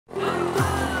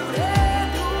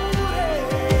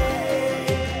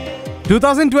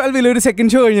2012 ഒരു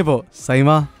second show കഴിഞ്ഞപ്പോൾ സൈമ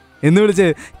എന്ന് വിളിച്ച്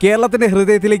കേരളത്തിൻ്റെ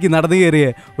ഹൃദയത്തിലേക്ക് നടന്നു കയറിയ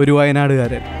ഒരു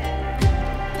വയനാടുകാരൻ.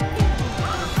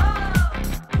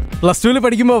 പ്ലസ് 2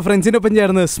 പഠിക്കുമ്പോൾ ഫ്രണ്ട്സിൻ്റെ ഒപ്പം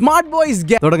ചേർന്ന് സ്മാർട്ട് ബോയ്സ്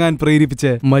ഗ്യാങ് തുടങ്ങാൻ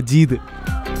പ്രേരിപ്പിച്ച് മജീദ്.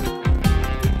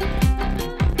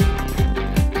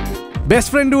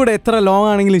 ബെസ്റ്റ് ഫ്രണ്ട് കൂടെ എത്ര ലോങ്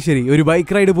ആണെങ്കിലും ശരി ഒരു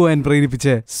ബൈക്ക് റൈഡ് പോകാൻ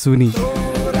പ്രേരിപ്പിച്ച് സുനി.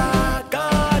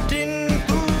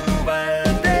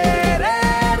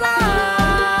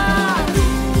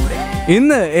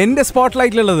 ഇന്ന് എൻ്റെ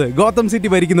സ്പോട്ട്ലൈറ്റിലുള്ളത് ഗോതം സിറ്റി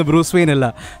ഭരിക്കുന്ന ബ്രൂസ് വെയിൻ അല്ല,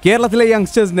 കേരളത്തിലെ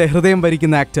യങ്സ്റ്റേഴ്സിന്റെ ഹൃദയം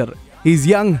ഭരിക്കുന്ന actor. He's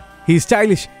young, he's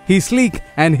stylish, he's sleek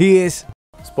and he is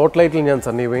സ്പോട്ട്ലൈറ്റിൽ ഞാൻ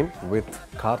സണ്ണി വെയിൻ വിത്ത്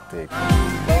കാർത്തിക്.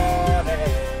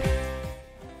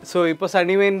 സോ ഇപ്പോൾ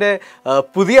സണ്ണി വെയിൻ്റെ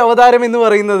പുതിയ അവതാരം എന്ന്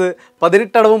പറയുന്നത്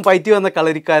 18 അടവും പയറ്റി വന്ന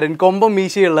കളരിക്കാരൻ, കൊമ്പം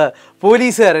മീശയുള്ള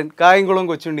പോലീസുകാരൻ, കായംകുളം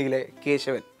കൊച്ചുണ്ടിയിലെ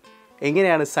കേശവൻ.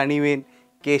 എങ്ങനെയാണ് സണ്ണി വെയിൻ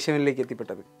കേശവനിലേക്ക്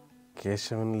എത്തിപ്പെട്ടത്?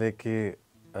 കേശവനിലേക്ക്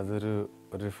അതൊരു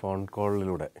ഫോൺ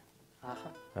കോളിലൂടെ.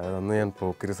 അന്ന് ഞാൻ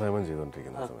പോക്കിരി സേവനം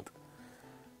ചെയ്തുകൊണ്ടിരിക്കുന്ന സമയത്ത്.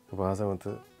 അപ്പോൾ ആ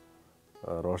സമയത്ത്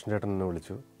റോഷൻ ചേട്ടൻ എന്നെ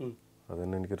വിളിച്ചു.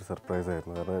 അതുതന്നെ എനിക്കൊരു സർപ്രൈസ്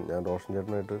ആയിരുന്നു. കാരണം ഞാൻ റോഷൻ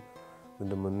ചേട്ടനായിട്ട്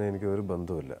ഇതിൻ്റെ മുന്നേ എനിക്ക് ഒരു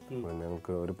ബന്ധവുമില്ല,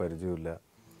 ഞങ്ങൾക്ക് ഒരു പരിചയമില്ല.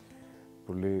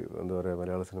 പുള്ളി എന്താ പറയുക,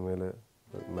 മലയാള സിനിമയിൽ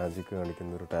മാജിക്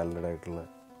കാണിക്കുന്ന ഒരു ടാലൻറ്റഡ് ആയിട്ടുള്ള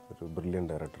ഒരു ബ്രില്യൻ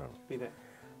ഡയറക്ടറാണ്.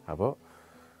 അപ്പോൾ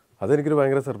അതെനിക്കൊരു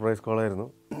ഭയങ്കര സർപ്രൈസ് കോളായിരുന്നു.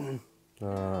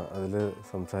 അതിൽ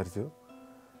സംസാരിച്ചു.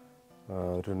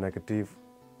 ഒരു നെഗറ്റീവ്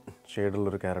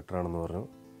ഷെയ്ഡുള്ളൊരു ക്യാരക്ടറാണെന്ന് പറഞ്ഞു,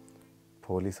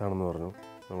 പോലീസാണെന്ന് പറഞ്ഞു.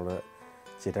 നമ്മുടെ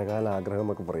ചിരകാല ആഗ്രഹം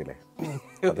എന്നൊക്കെ പറയില്ലേ,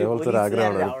 അതേപോലത്തെ ഒരു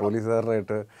ആഗ്രഹമാണ്. ഒരു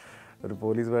പോലീസുകാരനായിട്ട് ഒരു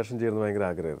പോലീസ് വേഷം ചെയ്യുന്നത് ഭയങ്കര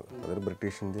ആഗ്രഹമായിരുന്നു. അതൊരു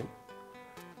ബ്രിട്ടീഷ് ഇന്ത്യൻ.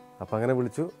 അപ്പം അങ്ങനെ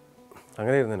വിളിച്ചു.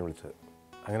 അങ്ങനെയായിരുന്നു എന്നെ വിളിച്ചത്.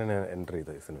 അങ്ങനെ ഞാൻ എൻ്റർ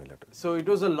ചെയ്തത് ഈ സിനിമയിലോട്ട്. So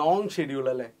it was A long schedule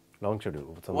അല്ലേ? Long schedule,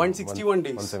 161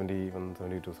 days,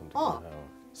 172 something.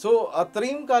 So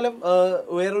അത്രയും കാലം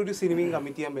വേറൊരു സിനിമയും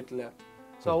കമ്മിറ്റ് ചെയ്യാൻ പറ്റില്ല.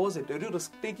 So how was it? ഒരു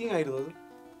റിസ്ക് ടേക്കിംഗ് ആയിരുന്നു അത്?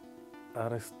 ആ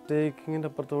റിസ്ക് ടേക്കിങ്ങിൻ്റെ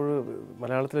അപ്പുറത്തോട്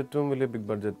മലയാളത്തിലെ ഏറ്റവും വലിയ ബിഗ്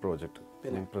ബഡ്ജറ്റ് പ്രോജക്റ്റ്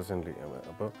പ്രസൻ്റ്ലി.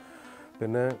 അപ്പോൾ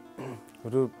പിന്നെ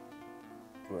ഒരു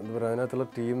എന്താ പറയുക, അതിനകത്തുള്ള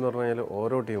ടീം എന്ന് പറഞ്ഞു കഴിഞ്ഞാൽ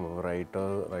ഓരോ ടീമും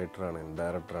റൈറ്ററാണെങ്കിലും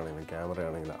ഡയറക്ടറാണെങ്കിലും ക്യാമറ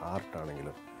ആണെങ്കിലും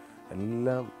ആർട്ടാണെങ്കിലും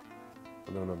എല്ലാം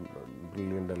എന്താണ്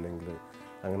ബ്രില്യൻ്റ്, അല്ലെങ്കിൽ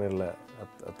അങ്ങനെയുള്ള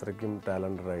അത്രയ്ക്കും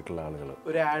ടാലൻറ്റഡ് ആയിട്ടുള്ള ആളുകൾ.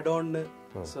 ഒരു ആഡ് ഓണിന്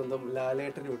സ്വന്തം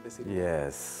ലാലേട്ടന് വിട്ട്.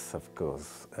 Yes, of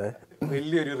course.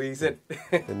 വലിയൊരു റീസൺ.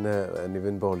 പിന്നെ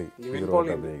നിവിൻ പോളി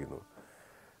അഭിനയിക്കുന്നു.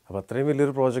 അപ്പോൾ അത്രയും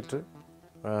വലിയൊരു പ്രോജക്റ്റ്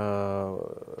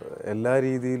എല്ലാ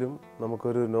രീതിയിലും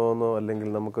നമുക്കൊരു നോന്നോ അല്ലെങ്കിൽ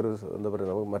നമുക്കൊരു എന്താ പറയുക,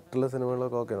 നമുക്ക് മറ്റുള്ള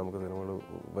സിനിമകളൊക്കെ ഓക്കെ, നമുക്ക് സിനിമകൾ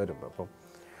വരും. അപ്പം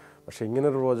പക്ഷേ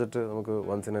ഇങ്ങനൊരു പ്രോജക്റ്റ് നമുക്ക്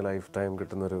once in A life time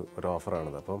കിട്ടുന്നൊരു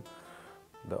ഓഫറാണിത്. അപ്പം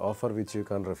the offer which you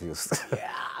can't refuse.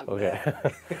 Okay.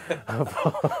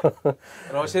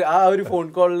 Roshan ആ ഒരു ഫോൺ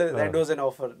കോളിൽ that was an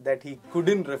offer that he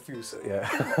couldn't refuse.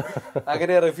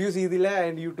 അങ്ങനെ റിഫ്യൂസ് ചെയ്തില്ല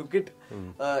and you took it.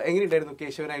 എങ്ങനെയുണ്ടായിരുന്നു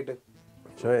കേശവനായിട്ട്?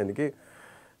 പക്ഷേ എനിക്ക്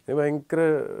ഭയങ്കര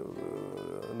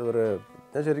എന്താ പറയുക,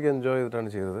 ഞാൻ ശരിക്കും എൻജോയ് ചെയ്തിട്ടാണ്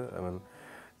ചെയ്തത്. ഐ മീൻ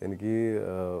എനിക്ക്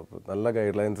നല്ല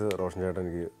ഗൈഡ് ലൈൻസ് റോഷൻ ചേട്ടൻ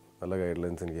എനിക്ക് നല്ല ഗൈഡ്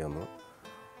ലൈൻസ് എനിക്ക് തന്നു.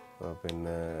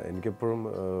 പിന്നെ എനിക്കെപ്പോഴും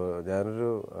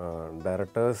ഞാനൊരു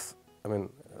ഡയറക്ടേഴ്സ് ഐ മീൻ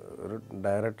ഒരു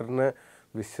ഡയറക്ടറിനെ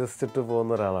വിശ്വസിച്ചിട്ട്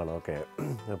പോകുന്ന ഒരാളാണ്. ഓക്കെ,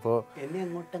 അപ്പോൾ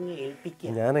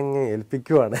ഞാനങ്ങ്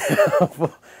ഏൽപ്പിക്കുവാണ്.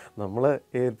 അപ്പോൾ നമ്മളെ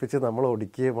ഏൽപ്പിച്ച് നമ്മൾ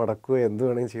ഒടിക്കുകയോ മടക്കുകയോ എന്ത്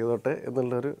വേണമെങ്കിൽ ചെയ്തോട്ടെ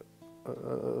എന്നുള്ളൊരു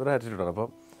ആറ്റിറ്റ്യൂഡാണ്. അപ്പം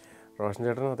റോഷൻ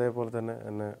ചേട്ടനും അതേപോലെ തന്നെ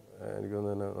എന്നെ എനിക്ക്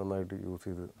തന്നെ നന്നായിട്ട് യൂസ്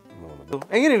ചെയ്ത്.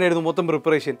 എങ്ങനെയുണ്ടായിരുന്നു മൊത്തം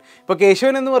പ്രിപ്പറേഷൻ? ഇപ്പോൾ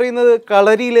കേശവൻ എന്ന് പറയുന്നത്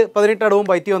കളരിയിൽ 18 അടവും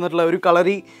പയറ്റി വന്നിട്ടുള്ള ഒരു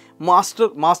കളരി മാസ്റ്റർ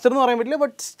എന്ന് പറയാൻ പറ്റില്ല,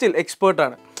 ബട്ട് സ്റ്റിൽ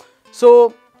എക്സ്പേർട്ടാണ്. സോ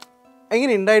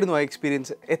എങ്ങനെ ഉണ്ടായിരുന്നു ആ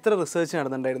എക്സ്പീരിയൻസ്? എത്ര റിസർച്ച്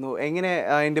നടന്നിട്ടുണ്ടായിരുന്നു? എങ്ങനെ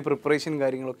അതിൻ്റെ പ്രിപ്പറേഷൻ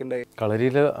കാര്യങ്ങളൊക്കെ ഉണ്ടായി?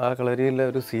 കളരിയിലെ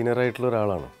ഒരു സീനിയർ ആയിട്ടുള്ള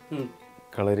ഒരാളാണ്.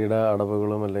 കളരിയുടെ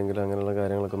അടവുകളും അല്ലെങ്കിൽ അങ്ങനെയുള്ള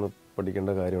കാര്യങ്ങളൊക്കെ ഒന്ന് പഠിക്കേണ്ട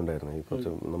കാര്യമുണ്ടായിരുന്നു. ഈ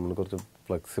നമ്മൾ കുറച്ച്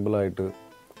ഫ്ലെക്സിബിളായിട്ട്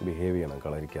ബിഹേവ് ചെയ്യണം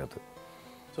കളരിക്കകത്ത്.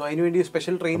 സോ അതിന് വേണ്ടി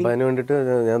സ്പെഷ്യൽ ട്രെയിനിങ്? അപ്പോൾ അതിന് വേണ്ടിയിട്ട്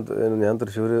ഞാൻ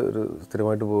തൃശ്ശൂർ ഒരു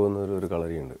സ്ഥിരമായിട്ട് പോകുന്ന ഒരു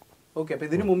കളരിയുണ്ട്. ഓക്കെ, അപ്പോൾ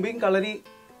ഇതിന് മുമ്പേയും കളരി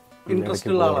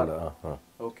ഇൻട്രസ്റ്റ് ഉള്ള ആളാണ്?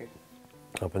 ഓക്കെ.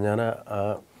 അപ്പം ഞാൻ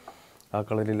ആ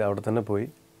കളരിയിൽ അവിടെ തന്നെ പോയി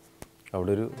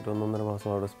അവിടെ ഒരു 1.5 മാസം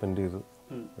അവിടെ സ്പെൻഡ് ചെയ്തു.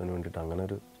 അതിന് വേണ്ടിയിട്ട് അങ്ങനെ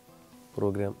ഒരു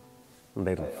പ്രോഗ്രാം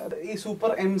ഉണ്ടായിരുന്നു. ഈ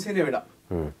സൂപ്പർ എംസിനെ വിടാം,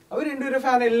 അവർ രണ്ടുപേരും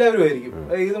ഫാൻ എല്ലാവരും ആയിരിക്കും.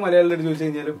 ഏത് മലയാളിയോട് ചോദിച്ചു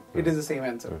കഴിഞ്ഞാലും it is the same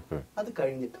answer. അത്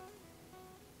കഴിഞ്ഞിട്ട്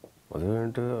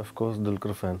of course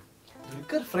Dulquer fan.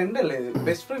 Dulquer front അല്ലേ,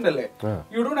 ബെസ്റ്റ് ഫ്രണ്ട് അല്ലേ?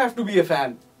 You don't have to B A fan.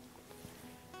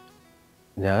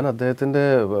 ഞാൻ അദ്ദേഹത്തിൻ്റെ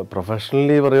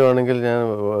പ്രൊഫഷണലി പറയുവാണെങ്കിൽ ഞാൻ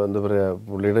എന്താ പറയുക,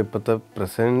 പുള്ളിയുടെ ഇപ്പോഴത്തെ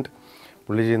പ്രസൻറ്റ്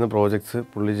പുള്ളി ചെയ്യുന്ന പ്രോജക്ട്സ്,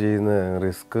 പുള്ളി ചെയ്യുന്ന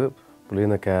റിസ്ക്, പുള്ളി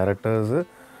ചെയ്യുന്ന ക്യാരക്ടേഴ്സ്,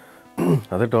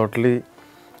 അത് ടോട്ടലി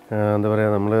എന്താ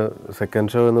പറയുക, നമ്മൾ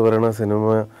സെക്കൻഡ് ഷോ എന്ന് പറയുന്ന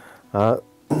സിനിമ ആ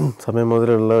സമയം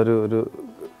മുതലുള്ള ഒരു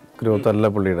ഗ്രോത്ത് അല്ല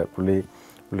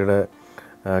പുള്ളിയുടെ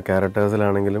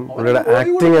ക്യാരക്ടേഴ്സിലാണെങ്കിലും പുള്ളിയുടെ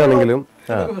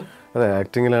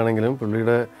ആക്ടിങ്ങിലാണെങ്കിലും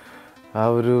പുള്ളിയുടെ ആ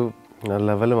ഒരു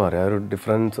ലെവൽ മാറി, ആ ഒരു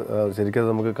ഡിഫറൻസ് ശരിക്കും അത്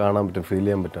നമുക്ക് കാണാൻ പറ്റും, ഫീൽ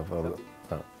ചെയ്യാൻ പറ്റും. അപ്പോൾ അത്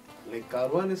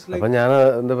അപ്പം ഞാൻ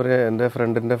എന്താ പറയുക, എൻ്റെ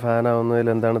ഫ്രണ്ടിൻ്റെ ഫാൻ ആവുന്നതിൽ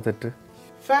എന്താണ് തെറ്റ്?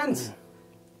 ഫാൻസ്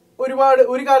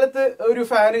ഒരു കാലത്ത് ഒരു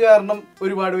ഫാന് കാരണം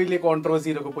ഒരുപാട് വലിയ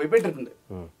കോൺട്രവേഴ്സിയിലൊക്കെ പോയി പെട്ടിട്ടുണ്ട്.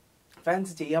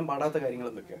 ഫാൻസ് ചെയ്യാൻ പാടാത്ത കാര്യങ്ങൾ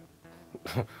എന്തൊക്കെയാണ്?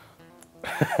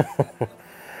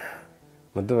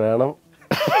 എന്നിട്ട് വേണം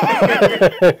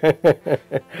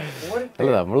അല്ല,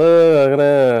 നമ്മള് അങ്ങനെ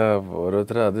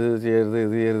ഓരോരുത്തരും അത് ചെയ്യരുത്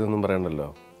ഇത് ചെയ്യരുതെന്നും പറയണ്ടല്ലോ.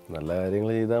 നല്ല കാര്യങ്ങൾ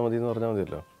ചെയ്താൽ മതി എന്ന് പറഞ്ഞാൽ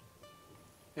മതിയല്ലോ.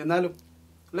 എന്നാലും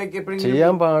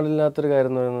ചെയ്യാൻ പാടില്ലാത്തൊരു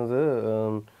കാര്യം എന്ന് പറയുന്നത്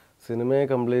സിനിമയെ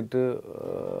കംപ്ലീറ്റ്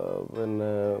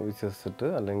പിന്നെ വിശ്വസിച്ചിട്ട്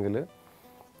അല്ലെങ്കിൽ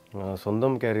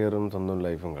സ്വന്തം കരിയറും സ്വന്തം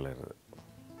ലൈഫും കളയരുത്.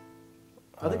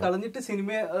 അത് കളഞ്ഞിട്ട് സിനിമ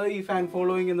ഈ ഫാൻ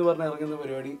ഫോളോയിങ് എന്ന് പറഞ്ഞ് ഇറങ്ങുന്ന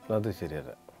പരിപാടി അത്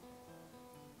ശരിയല്ല.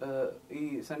 ഈ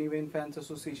സണ്ണി വെയിൻ ഫാൻസ്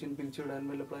അസോസിയേഷൻ പിരിച്ചുവിടാൻ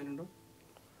വല്ല പ്ലാൻ ഉണ്ടോ?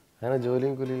 അങ്ങനെ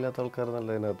ജോലിയും കൂലിയില്ലാത്ത ആൾക്കാർ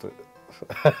നല്ലതിനകത്ത്.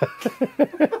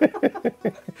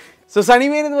 സോ സണ്ണി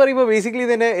വെയിൻ എന്ന് പറയുമ്പോൾ ബേസിക്കലി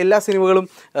തന്നെ എല്ലാ സിനിമകളും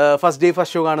ഫസ്റ്റ് ഡേ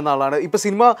ഫസ്റ്റ് ഷോ കാണുന്ന ആളാണ്. ഇപ്പോൾ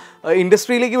സിനിമ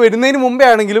ഇൻഡസ്ട്രിയിലേക്ക് വരുന്നതിന് മുമ്പേ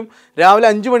ആണെങ്കിലും രാവിലെ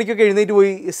 5 മണിക്കൊക്കെ എഴുന്നേറ്റ്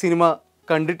പോയി സിനിമ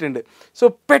കണ്ടിട്ടുണ്ട്. സോ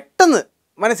പെട്ടെന്ന്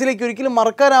മനസ്സിലേക്ക് ഒരിക്കലും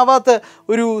മറക്കാനാവാത്ത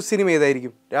ഒരു സിനിമ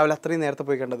ഏതായിരിക്കും രാവിലെ അത്രയും നേരത്തെ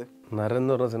പോയി കണ്ടത്? നരൻ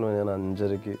എന്ന് പറഞ്ഞ സിനിമ ഞാൻ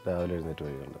 5:30 രാവിലെ എഴുന്നേറ്റ്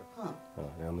പോയി കണ്ടത്.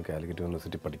 ഞാൻ ഒന്ന് കാലിക്കറ്റ്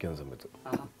യൂണിവേഴ്സിറ്റി പഠിക്കുന്ന സമയത്ത്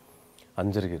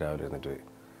 5:30 രാവിലെ എഴുന്നേറ്റ് പോയി.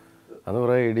 അന്ന്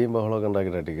കുറേ ഇടിയും ബഹളമൊക്കെ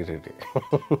ഉണ്ടാക്കിയിട്ടാണ് ടിക്കറ്റ് കിട്ടി.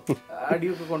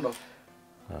 അടിയൊക്കെ കൊണ്ടോ?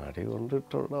 അടി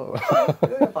കൊണ്ടിട്ടുണ്ടോ?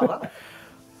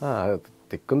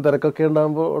 തിക്കും തിരക്കൊക്കെ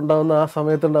ഉണ്ടാവുന്ന ആ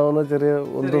സമയത്ത് ഉണ്ടാവുന്ന ചെറിയ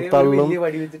ഒന്ന് തള്ളും,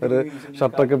 ഒരു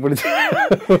ഷർട്ടൊക്കെ പിടിച്ച്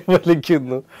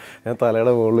വലിക്കുന്നു, ഞാൻ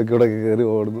തലയുടെ മുകളിലേക്കൂടെ കയറി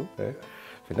ഓടുന്നു.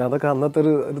 പിന്നെ അതൊക്കെ അന്നത്തെ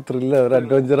ഒരു ത്രില്ല്, ഒരു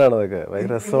അഡ്വഞ്ചറാണ്. അതൊക്കെ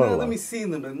ഭയങ്കര രസമാണ്.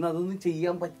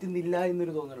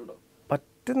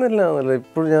 പറ്റുന്നില്ല എന്നല്ല,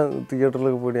 ഇപ്പോഴും ഞാൻ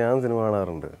തിയേറ്ററിലൊക്കെ പോയിട്ട് ഞാൻ സിനിമ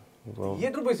കാണാറുണ്ട്.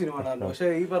 തിയേറ്ററിൽ പോയി സിനിമ കാണാറുണ്ട്. പക്ഷേ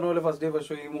ഈ പറഞ്ഞ പോലെ ഫസ്റ്റ് ഡേ ഫസ്റ്റ്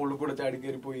ഷോ ഈ മുകളിൽ കൂടെ ചാടി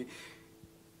കയറി പോയി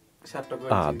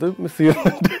അത് മിസ്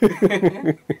ചെയ്യുന്നുണ്ട്,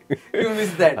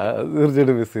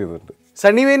 തീർച്ചയായിട്ടും മിസ് ചെയ്യുന്നുണ്ട്.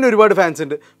 സണ്ണി വെയിൻ്റെ ഒരുപാട് ഫാൻസ്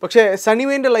ഉണ്ട്. പക്ഷേ സണ്ണി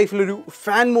വെയിൻ്റെ ലൈഫിലൊരു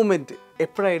ഫാൻ മൂമെന്റ്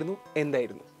എപ്പോഴായിരുന്നു,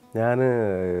 എന്തായിരുന്നു? ഞാൻ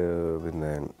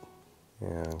പിന്നെ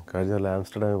കഴിഞ്ഞ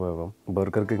ആംസ്റ്റർഡാമിൽ പോയപ്പം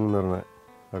ബർഗർ കിങ് എന്ന് പറഞ്ഞ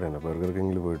അവിടെയാണ്. ബർഗർ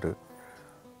കിങ്ങിൽ പോയിട്ട്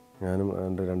ഞാനും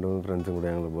എൻ്റെ 2-3 ഫ്രണ്ട്സും കൂടെ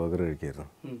ഞങ്ങൾ ബർഗർ കഴിക്കായിരുന്നു.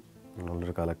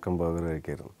 ഞങ്ങളൊരു കലക്കം ബർഗർ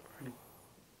കഴിക്കായിരുന്നു.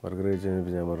 ബർഗർ കഴിച്ച്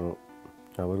കഴിഞ്ഞപ്പോൾ ഞാൻ പറഞ്ഞു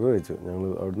ബർഗർ കഴിച്ചു. ഞങ്ങൾ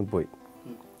അവിടുന്ന് പോയി.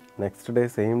 Next day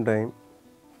same time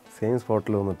same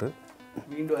സ്പോട്ടിൽ വന്നിട്ട്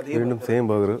വീണ്ടും സെയിം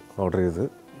ബർഗർ ഓർഡർ ചെയ്ത്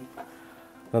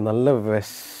നല്ല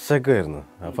വിശക്കുമായിരുന്നു.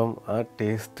 അപ്പം ആ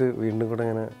ടേസ്റ്റ് വീണ്ടും കൂടെ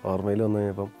ഇങ്ങനെ ഓർമ്മയിൽ വന്നു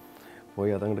കഴിഞ്ഞപ്പം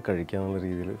പോയി അതങ്ങോട്ട് കഴിക്കാന്നുള്ള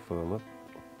രീതിയിൽ വന്ന്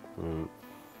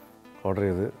ഓർഡർ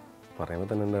ചെയ്ത് പറയുമ്പോൾ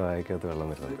തന്നെ എൻ്റെ വായിക്കകത്ത് വെള്ളം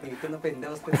വരുന്നുണ്ട്.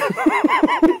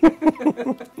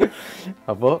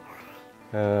 അപ്പോൾ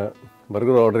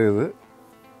ബർഗർ ഓർഡർ ചെയ്ത്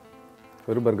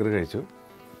ഒരു ബർഗർ കഴിച്ചു.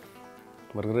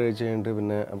 ബർഗർ കഴിച്ച് കഴിഞ്ഞിട്ട്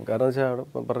പിന്നെ കാരണം വെച്ചാൽ അവിടെ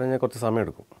പറഞ്ഞു കഴിഞ്ഞാൽ കുറച്ച് സമയം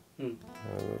എടുക്കും,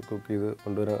 കുക്ക് ചെയ്ത്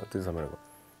കൊണ്ടുവരാൻ ഒത്തിരി സമയം എടുക്കും.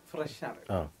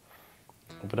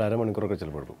 അപ്പോൾ ഒരു അരമണിക്കൂറൊക്കെ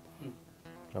ചിലപ്പോൾ എടുക്കും.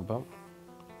 അപ്പം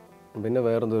പിന്നെ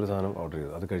വേറെന്തോ ഒരു സാധനം ഓർഡർ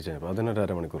ചെയ്തു, അത് കഴിച്ച് കഴിഞ്ഞപ്പോൾ അതിനൊരു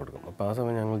അരമണിക്കൂർ എടുക്കും. അപ്പോൾ ആ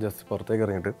സമയം ഞങ്ങൾ ജസ്റ്റ് പുറത്തേക്ക്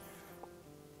ഇറങ്ങിയിട്ട്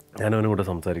ഞാനവനും കൂടെ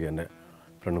സംസാരിക്കാം, എൻ്റെ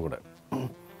ഫ്രണ്ടും കൂടെ.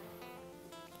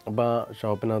 അപ്പോൾ ആ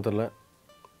ഷോപ്പിനകത്തുള്ള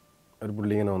ഒരു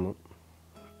പുള്ളി ഇങ്ങനെ വന്നു,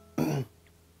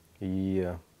 ഈ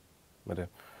മറ്റേ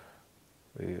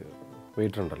ഈ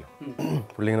വെയിറ്റർ ഉണ്ടല്ലോ,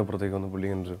 പുള്ളി ഇങ്ങനെ പുറത്തേക്ക് വന്നു. പുള്ളി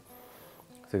ഇങ്ങനെ ഒരു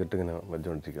സിഗരറ്റ് ഇങ്ങനെ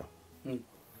വെച്ചുകൊണ്ടിരിക്കുക.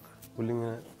 പുള്ളി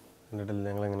ഇങ്ങനെ എൻ്റെ ഇടയിൽ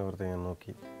ഞങ്ങളെങ്ങനെ പുറത്തേക്ക് ഞാൻ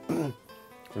നോക്കി.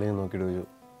 പുള്ളി ഇങ്ങനെ നോക്കിയിട്ട് ചോദിച്ചു,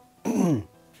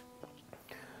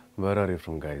 where are you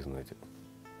from guys എന്ന് ചോദിച്ചു.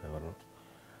 ഞാൻ പറഞ്ഞു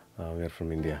V are from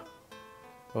India.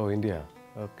 Oh India,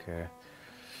 okay.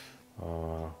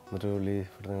 എന്നിട്ട് പുള്ളി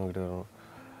ഇവിടെ നോക്കിയിട്ട് പറഞ്ഞു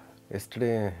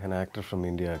yesterday an actor from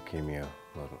India came here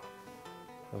എന്ന് പറഞ്ഞു.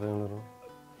 അത് ഞങ്ങൾ പറഞ്ഞു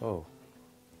ഓ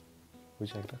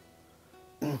വിച്ച് ആക്ടർ,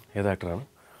 ഏത് ആക്ടറാണ്?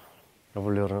 അപ്പോൾ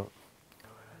പുള്ളി പറഞ്ഞു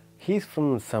ഹീസ് ഫ്രം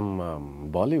സം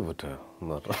ബോളിവുഡ്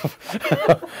എന്ന് പറഞ്ഞു.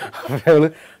 അപ്പോൾ ഞങ്ങൾ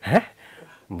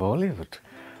ബോളിവുഡ്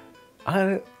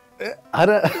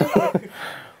ആരാ?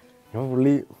 അപ്പോൾ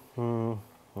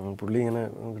പുള്ളി ഇങ്ങനെ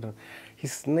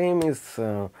his name is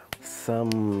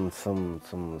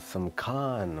some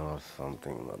Khan or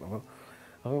something എന്ന് പറഞ്ഞു.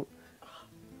 അപ്പോൾ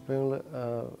ഞങ്ങൾ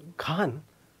ഖാൻ,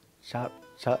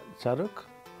 ഷാരൂഖ്,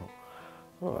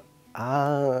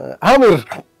 ആമിർ.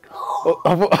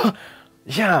 അപ്പോൾ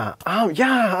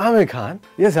Aamir Khan,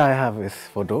 yes I have his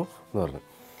photo എന്ന് പറഞ്ഞു.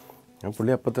 ഞാൻ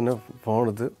പുള്ളി അപ്പം തന്നെ ഫോൺ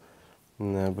എടുത്ത്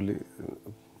പുള്ളി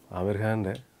ആമിർ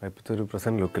ഖാൻ്റെ ഇപ്പോഴത്തെ ഒരു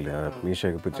പ്രസൻറ്റ് ലുക്കില്ലേ,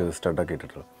 മീശയൊക്കെ പിടിച്ച് സ്റ്റഡൊക്കെ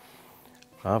ഇട്ടിട്ടുള്ള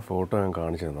ആ ഫോട്ടോ ഞാൻ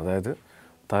കാണിച്ചു തന്നു. അതായത്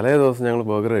തലേ ദിവസം ഞങ്ങൾ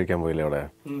ബർഗർ കഴിക്കാൻ പോയില്ലേ അവിടെ,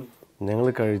 ഞങ്ങൾ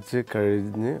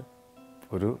കഴിഞ്ഞ്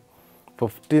ഒരു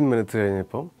 15 മിനിറ്റ്സ്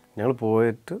കഴിഞ്ഞപ്പം ഞങ്ങൾ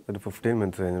പോയിട്ട് ഒരു 15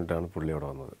 മിനിറ്റ്സ് കഴിഞ്ഞിട്ടാണ് പുള്ളി അവിടെ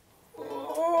വന്നത്.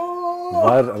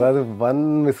 അതായത് വൻ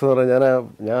മിസ് എന്ന് പറഞ്ഞാൽ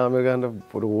ഞാൻ ആമിർ ഖാൻ്റെ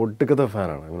ഒരു ഒടുക്കത്തെ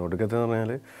ഫാനാണ്. അങ്ങനെ ഒടുക്കത്തെ എന്ന്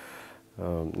പറഞ്ഞാൽ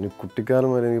ഇനി കുട്ടിക്കാലം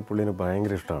വരെ എനിക്ക് പുള്ളീനെ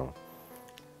ഭയങ്കര ഇഷ്ടമാണ്.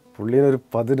 പുള്ളീനെ ഒരു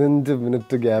 15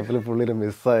 മിനിറ്റ് ഗ്യാപ്പിൽ പുള്ളീനെ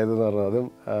മിസ്സായതെന്ന് പറഞ്ഞാൽ അതും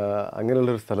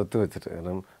അങ്ങനെയുള്ളൊരു സ്ഥലത്ത് വെച്ചിട്ട്.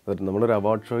 കാരണം നമ്മളൊരു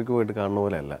അവാർഡ് ഷോയ്ക്ക് പോയിട്ട് കാണുന്ന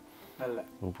പോലെ അല്ല,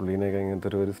 പുള്ളീനെയൊക്കെ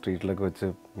ഇങ്ങനത്തെ ഒരു സ്ട്രീറ്റിലൊക്കെ വെച്ച്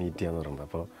മീറ്റ് ചെയ്യാന്ന് പറയുന്നത്.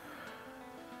 അപ്പോൾ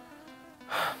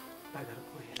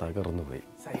തകർന്നു പോയി.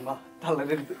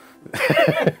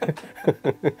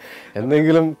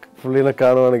 എന്തെങ്കിലും പുള്ളീനെ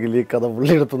കാണുവാണെങ്കിൽ ഈ കഥ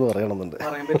പുള്ളിയെടുത്തെന്ന് പറയണമെന്നുണ്ട്.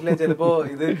 പറയാൻ പറ്റില്ല. ചിലപ്പോ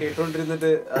ഇത് കേട്ടോണ്ടിരുന്നിട്ട്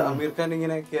അമീർ ഖാൻ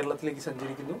ഇങ്ങനെ കേരളത്തിലേക്ക്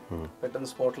സഞ്ചരിക്കുന്നു, പെട്ടെന്ന്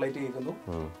സ്പോട്ട്ലൈറ്റ് കേൾക്കുന്നു,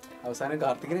 അവസാനം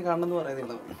കാർത്തികിനെ കാണണമെന്ന്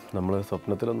പറയുന്നില്ല. നമ്മള്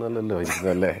സ്വപ്നത്തിലൊന്നുമല്ലല്ലോ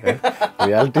ഇരിക്കുന്നല്ലേ,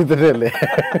 റിയാലിറ്റി തന്നെയല്ലേ.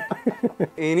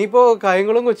 ഇനിയിപ്പോ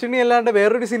കായംകുളം കൊച്ചുണ്ണി അല്ലാണ്ട്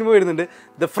വേറൊരു സിനിമ വരുന്നുണ്ട്,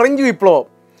 ദ ഫ്രഞ്ച് വിപ്ലവം.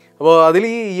 അപ്പോൾ അതിൽ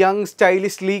ഈ യങ്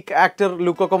സ്റ്റൈലിഷ് ലീക്ക് ആക്ടർ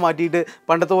ലുക്കൊക്കെ മാറ്റിയിട്ട്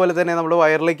പണ്ടത്തെ പോലെ തന്നെ നമ്മൾ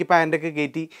വയറിലേക്ക് പാൻറ്റൊക്കെ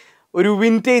കയറ്റി ഒരു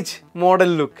vintage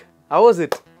model look. How was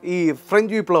it? ഈ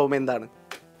ഫ്രഞ്ച് വിപ്ലവം എന്താണ്?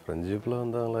 ഫ്രഞ്ച് വിപ്ലവം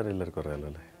എന്താണെന്നുള്ള എല്ലാവർക്കും അറിയാലോ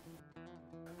അല്ലേ?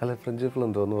 അല്ല, ഫ്രഞ്ച് വിപ്ലവം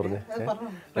എന്തോന്ന് പറഞ്ഞേ?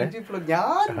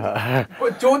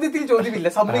 ചോദ്യമില്ല.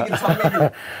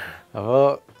 അപ്പോൾ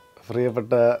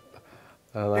പ്രിയപ്പെട്ട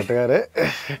നാട്ടുകാരെ,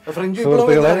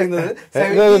 സുഹൃത്തുക്കളെ,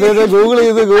 ഗൂഗിൾ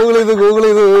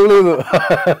ചെയ്തു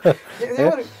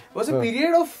was a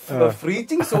period of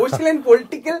reaching social and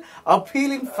political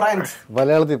upheaval in France.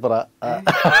 മലയാളത്തിൽ പറ.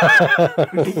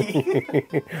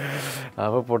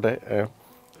 അപ്പോൾ പോട്ടെ,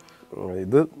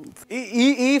 ഇത്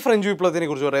ഈ ഫ്രഞ്ച് വിപ്ലവത്തിനെ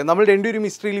കുറിച്ച് പറയാം. നമ്മൾ രണ്ടുപേരും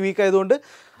ഹിസ്റ്ററിയിൽ വീക്ക് ആയതുകൊണ്ട്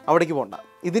അവിടേക്ക് പോകണ്ട,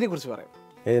 ഇതിനെ കുറിച്ച് പറയാം.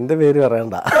 എന്റെ പേര്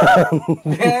പറയണ്ട.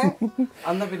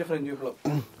 അന്നാ പിന്നെ ഫ്രഞ്ച് വിപ്ലവം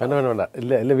വേണ്ട.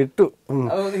 ഇല്ല വിട്ടു.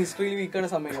 ഹിസ്റ്ററിയിൽ വീക്കാണ്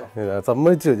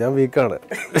സമ്മതിച്ചു, ഞാൻ വീക്കാണ്.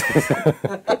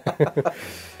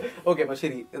 ഓക്കെ, അപ്പൊ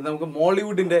ശരി, നമുക്ക്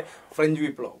മോളിവുഡിന്റെ ഫ്രഞ്ച്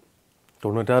വിപ്ലവം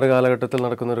 96 കാലഘട്ടത്തിൽ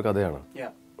നടക്കുന്ന ഒരു കഥയാണ്.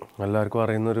 എല്ലാവർക്കും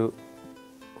അറിയുന്നൊരു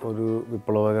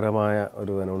വിപ്ലവകരമായ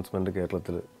ഒരു അനൗൺസ്മെന്റ്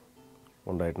കേരളത്തിൽ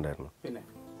ഉണ്ടായിട്ടുണ്ടായിരുന്നു.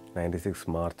 96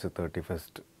 മാർച്ച്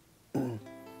 31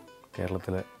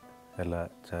 കേരളത്തിലെ എല്ലാ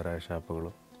ചാരായ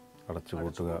ഷാപ്പുകളും അടച്ചു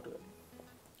പൂട്ടുക.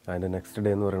 അതിൻ്റെ നെക്സ്റ്റ്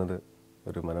ഡേ എന്ന് പറയുന്നത്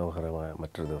ഒരു മനോഹരമായ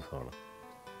മറ്റൊരു ദിവസമാണ്,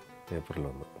 April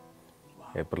 1,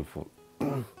 ഏപ്രിൽ ഫൂൾ.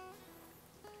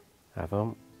 അപ്പം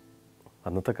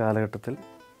അന്നത്തെ കാലഘട്ടത്തിൽ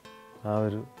ആ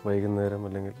ഒരു വൈകുന്നേരം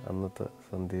അല്ലെങ്കിൽ അന്നത്തെ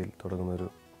സന്ധ്യയിൽ തുടങ്ങുന്ന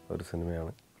ഒരു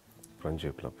സിനിമയാണ് ഫ്രഞ്ച്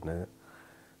വിപ്ലവം. പിന്നെ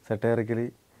സെറ്റയറിക്കലി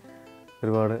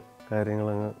ഒരുപാട്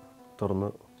കാര്യങ്ങളങ്ങ് തുറന്ന്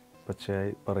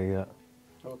പച്ചയായി പറയുക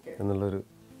എന്നുള്ളൊരു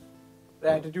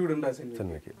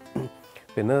സിനിമയ്ക്ക്.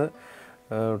 പിന്നെ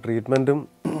ട്രീറ്റ്മെൻറ്റും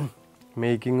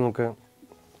മേക്കിങ്ങും ഒക്കെ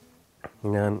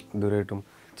ഞാൻ ഇതുവരെയായിട്ടും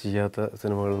ചെയ്യാത്ത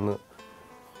സിനിമകളിൽ നിന്ന്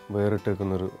വേറിട്ട്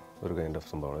വെക്കുന്നൊരു കൈൻഡ് ഓഫ്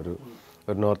സംഭവമാണ്.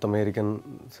 ഒരു നോർത്ത് അമേരിക്കൻ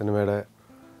സിനിമയുടെ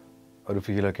ഒരു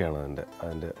ഫീലൊക്കെയാണ്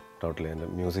അതിൻ്റെ ടോട്ടലി. അതിൻ്റെ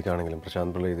മ്യൂസിക് ആണെങ്കിലും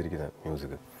പ്രശാന്ത് പിള്ള ചെയ്തിരിക്കുന്ന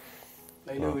മ്യൂസിക്,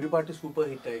 ഒരു പാട്ട് സൂപ്പർ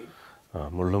ഹിറ്റായി.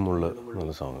 മുള്ളു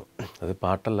എന്നുള്ള സോങ്, അത്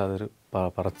പാട്ടല്ല, അതൊരു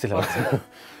പറച്ചിലാണ്.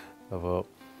 അപ്പോൾ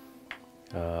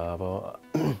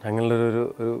അങ്ങനെയുള്ളൊരു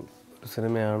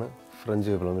സിനിമയാണ് ഫ്രഞ്ച്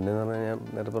വിപ്ലവം. പിന്നെ എന്ന് പറഞ്ഞാൽ ഞാൻ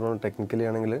നേരത്തെ പറഞ്ഞ ടെക്നിക്കലി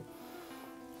ആണെങ്കിൽ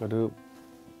ഒരു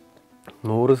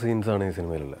 100 സീൻസാണ് ഈ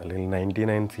സിനിമയിലുള്ളത്, അല്ലെങ്കിൽ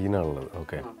 99 സീനാണുള്ളത്.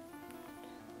 ഓക്കെ,